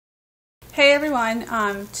Hey everyone,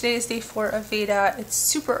 today is day 4 of Veda. It's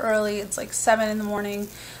super early, it's like 7 in the morning,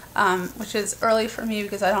 which is early for me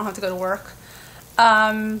because I don't have to go to work.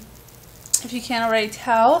 If you can't already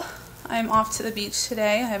tell, I'm off to the beach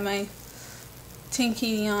today. I have my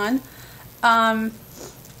tankini on. I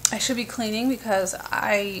should be cleaning because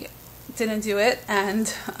I didn't do it,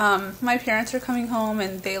 and my parents are coming home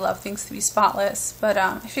and they love things to be spotless, but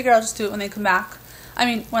I figure I'll just do it when they come back.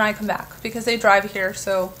 When I come back, because they drive here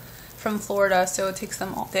from Florida, so it takes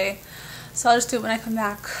them all day. So I'll just do it when I come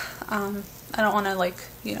back. I don't want to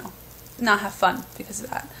not have fun because of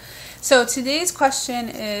that. So today's question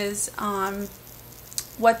is,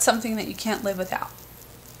 what's something that you can't live without?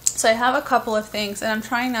 So I have a couple of things, and I'm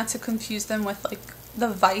trying not to confuse them with the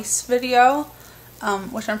Vice video,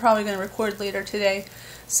 which I'm probably going to record later today.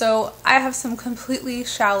 So I have some completely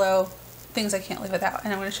shallow things I can't live without,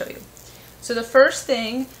 and I'm going to show you. So the first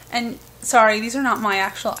thing, and sorry, these are not my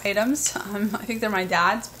actual items. I think they're my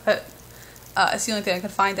dad's, but it's the only thing I could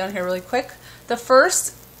find down here really quick. The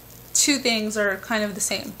first two things are kind of the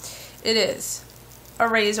same. It is a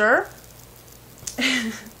razor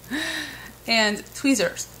and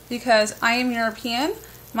tweezers, because I am European.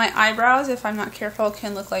 My eyebrows, if I'm not careful,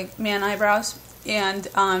 can look like man eyebrows, and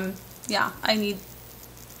yeah, I need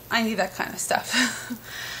that kind of stuff.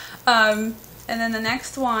 And then the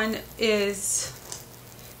next one is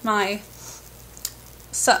my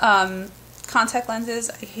contact lenses.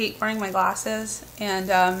 I hate wearing my glasses, and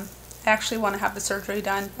I actually want to have the surgery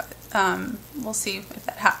done, but we'll see if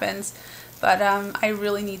that happens. But I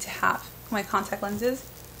really need to have my contact lenses.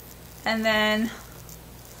 And then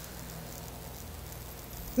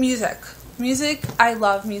music. Music, I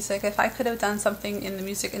love music. If I could have done something in the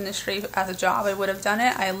music industry as a job, I would have done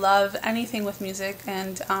it. I love anything with music,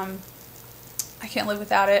 and I can't live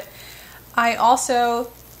without it. I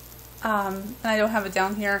also, and I don't have it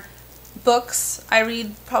down here, books. I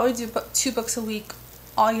read, probably do 2 books a week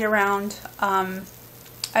all year round. I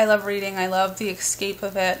love reading. I love the escape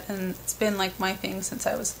of it, and it's been like my thing since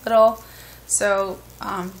I was little. So,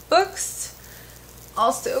 books.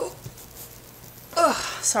 Also,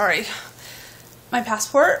 sorry, my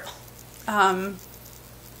passport.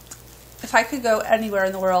 If I could go anywhere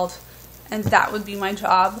in the world and that would be my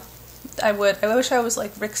job, I would. I wish I was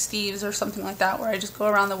like Rick Steves or something like that, where I just go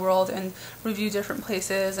around the world and review different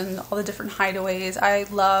places and all the different hideaways. I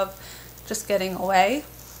love just getting away.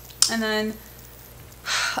 And then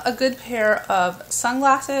a good pair of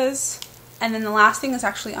sunglasses. And then the last thing is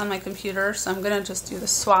actually on my computer, so I'm going to just do the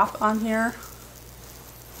swap on here.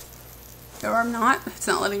 Or I'm not. It's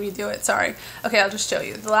not letting me do it. Sorry. Okay, I'll just show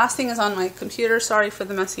you. The last thing is on my computer. Sorry for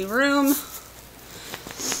the messy room.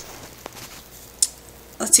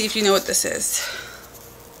 Let's see if you know what this is.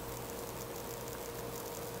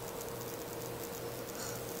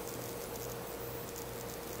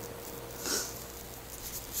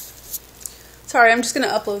 Sorry, I'm just going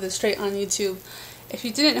to upload this straight on YouTube. If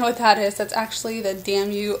you didn't know what that is, that's actually the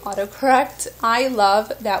Damn You autocorrect. I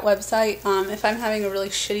love that website. If I'm having a really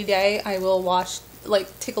shitty day, I will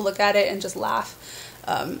take a look at it and just laugh.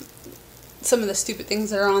 Some of the stupid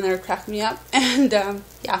things that are on there crack me up. And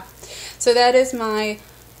yeah, so that is my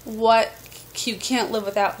what you can't live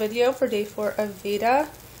without video for day 4 of Veda.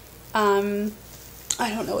 I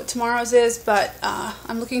don't know what tomorrow's is, but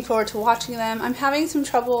I'm looking forward to watching them. I'm having some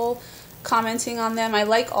trouble commenting on them. I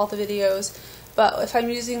like all the videos, but if I'm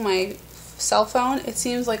using my cell phone, it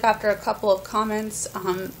seems like after a couple of comments,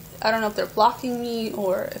 I don't know if they're blocking me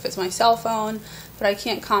or if it's my cell phone, but I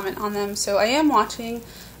can't comment on them. So I am watching.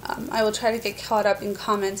 I will try to get caught up in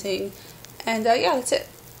commenting. And yeah, that's it.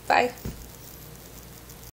 Bye.